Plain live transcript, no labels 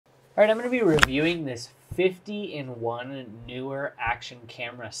All right, I'm going to be reviewing this 50-in-1 Neewer action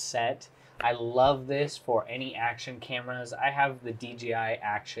camera set. I love this for any action cameras. I have the DJI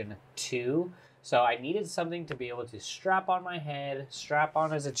Action 2, so I needed something to be able to strap on my head, strap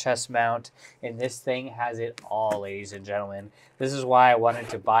on as a chest mount, and this thing has it all, ladies and gentlemen. This is why I wanted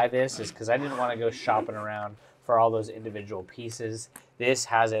to buy this, is because I didn't want to go shopping around for all those individual pieces. This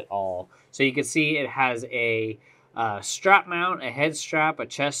has it all. So you can see it has a strap mount, a head strap, a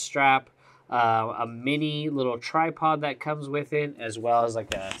chest strap, a mini little tripod that comes with it, as well as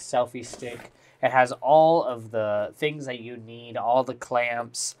like a selfie stick. It has all of the things that you need, all the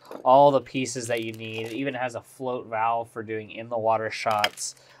clamps, all the pieces that you need. It even has a float valve for doing in the water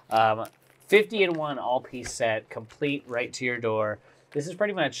shots. 50-in-1 all-piece set, complete right to your door. This is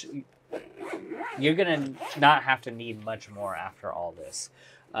pretty much, you're gonna not have to need much more after all this.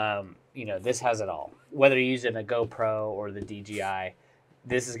 You know, this has it all. Whether you're using a GoPro or the DJI,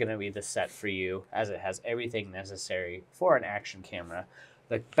 this is going to be the set for you, as it has everything necessary for an action camera.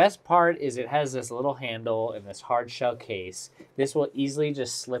 The best part is it has this little handle and this hard shell case. This will easily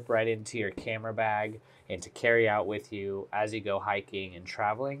just slip right into your camera bag and to carry out with you as you go hiking and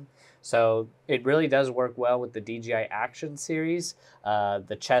traveling. So it really does work well with the DJI Action series,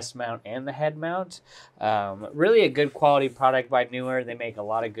 the chest mount and the head mount. Really a good quality product by Neewer. They make a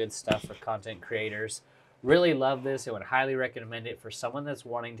lot of good stuff for content creators. Really love this and would highly recommend it for someone that's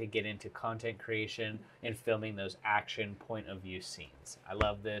wanting to get into content creation and filming those action point of view scenes. I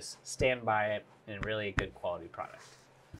love this, stand by it, and really a good quality product.